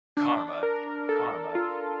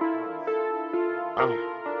Straight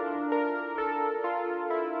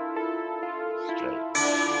trap.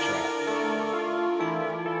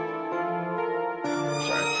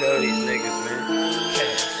 Trying to tell these niggas, man.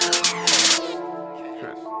 Cash.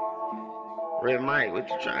 Red Mike, what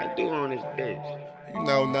you trying to do on this bitch? You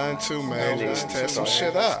know, nothing too, man. Just test some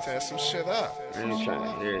shit up. Test some shit up. I ain't trying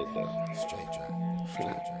to hear it though. Straight trap.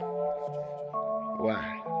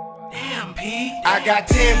 Why? Damn, P. I got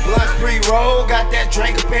 10 blunts pre-roll, got that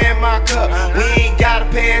drink up in my cup. We ain't gotta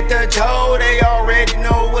pay at the door, they already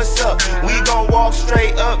know what's up. We gon' walk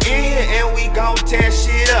straight up in here and we gon' tear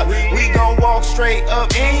shit up. We gon' walk straight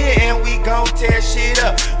up in here and we gon' tear shit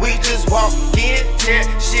up. We just walk in, tear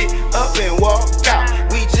shit up and walk out.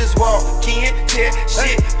 We just walk in, tear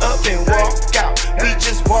shit up and walk out. We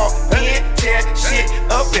just walk in, tear shit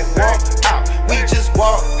up and walk out. We just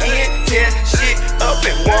walk in, tear shit up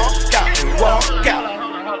and walk out. And walk out.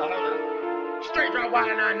 Hold on. Straight drop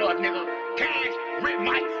wide 9 North, nigga. Cash, Rip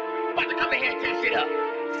Micz. About to come in here and tear shit up.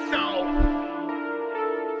 So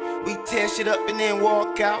we tear shit up and then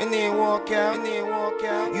walk out, and then walk out, and then walk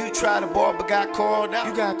out. You try to bar but got called out.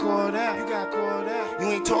 You got called out. You got called out. You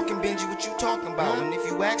ain't talking, Benji, what you talking about? And if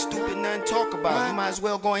you act stupid, nothing talk about. You might as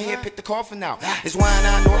well go ahead and pick the coffin out. It's wine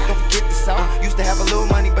I North, don't forget the South. Used to have a little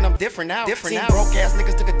money, but I'm different now. Seen broke ass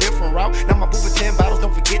niggas took a different route. Now my boo with 10 bottles,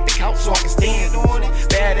 don't forget the couch so I can stand on it.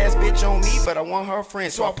 Badass bitch on me, but I want her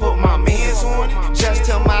friend, so I put my mans on it. Just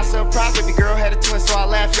to my surprise, baby girl had a twin, so I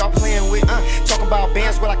laugh, y'all playing with talk about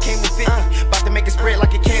bands, what I came with 50. About to make it spread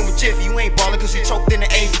like it came with Jiffy. You ain't ballin' cause you choked in the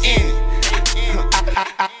 8th inning.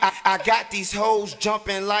 I got these hoes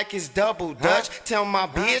jumping like it's double Dutch. Tell my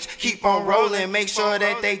bitch, keep on rolling, make sure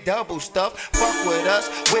that they double stuff. Fuck with us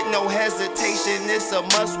with no hesitation, it's a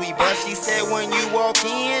must we bust. She said when you walk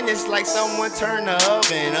in, it's like someone turn the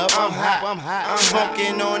oven up. I'm hot. I'm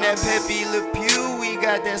smoking on that Pepe Le Pew, we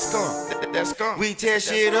got that skunk. We tear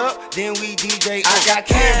shit up, then we DJ. I got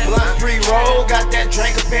 10 blunts pre-roll, got that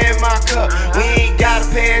drink up in my cup. We ain't gotta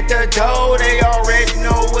pay at the door, they already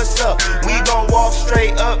know what's up. We gon' walk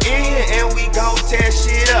straight up in here and we gon' tear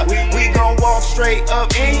shit up. We gon' walk straight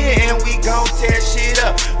up in here and we gon' tear shit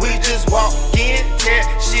up. We just walk in, tear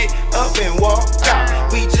shit up and walk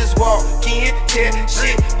out. We just walk in, tear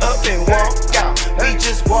shit up and walk out. We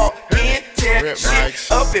just walk in, tear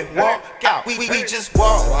shit up and walk out. We just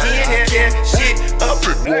walk in, tear shit up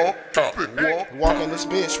and walk out. Walk on this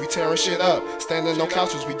bitch, we tearing shit up. Standing on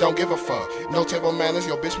couches, we don't give a fuck. No table manners,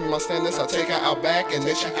 yo bitch me my standards. I take her out back and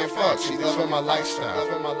then she get fucked. She loving my lifestyle.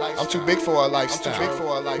 I'm too big for a lifestyle.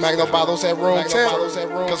 Magno bottles at room 10,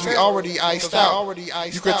 cause we already iced out.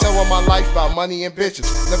 You can tell what my life about money and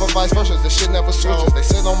bitches. Never vice versa, this shit never switches. They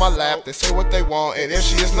sit on my lap, they say what they want, and if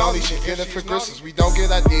she is naughty, she get it for Christmas. We don't get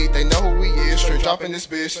ID, they know who we is. Straight dropping this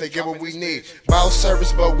bitch, they get what we need. Bottle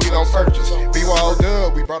service, but we don't purchase. Be all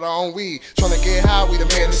good, we brought our own weed. Tryna get high, we the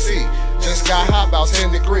man to see. Just got hot, about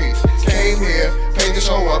 10 degrees. Came here, paid to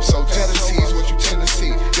show up, so jealousy's what you tend to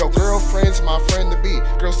see. Your girlfriend's my friend to be.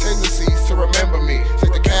 Girls' tendencies to remember me.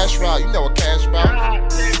 Take the cash route, you know what cash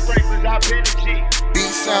route.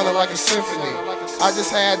 Beat sounding like a symphony. I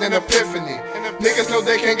just had an epiphany. Niggas know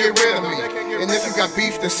they can't get rid of me. And if you got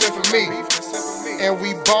beef, then send for me. And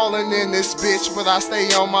we ballin' in this bitch, but I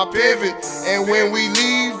stay on my pivot. And when we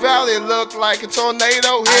leave out, it look like a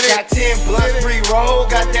tornado hit it. I got 10 blunts pre-roll,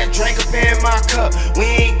 got that drink up in my cup. We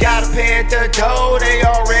ain't gotta pay at the door, they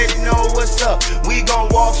already know what's up. We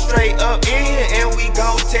gon' walk straight up in here and we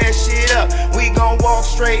gon' tear shit up. We gon' walk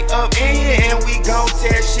straight up in here and we gon'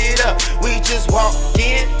 tear shit up. We just walk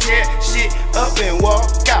in, tear shit up and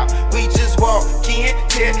walk out. We just walk in,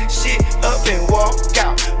 tear shit up and walk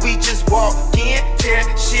out. We just walk in, tear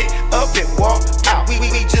shit up and walk out.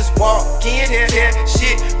 We just walk in, tear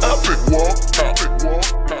shit up and walk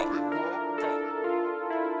out.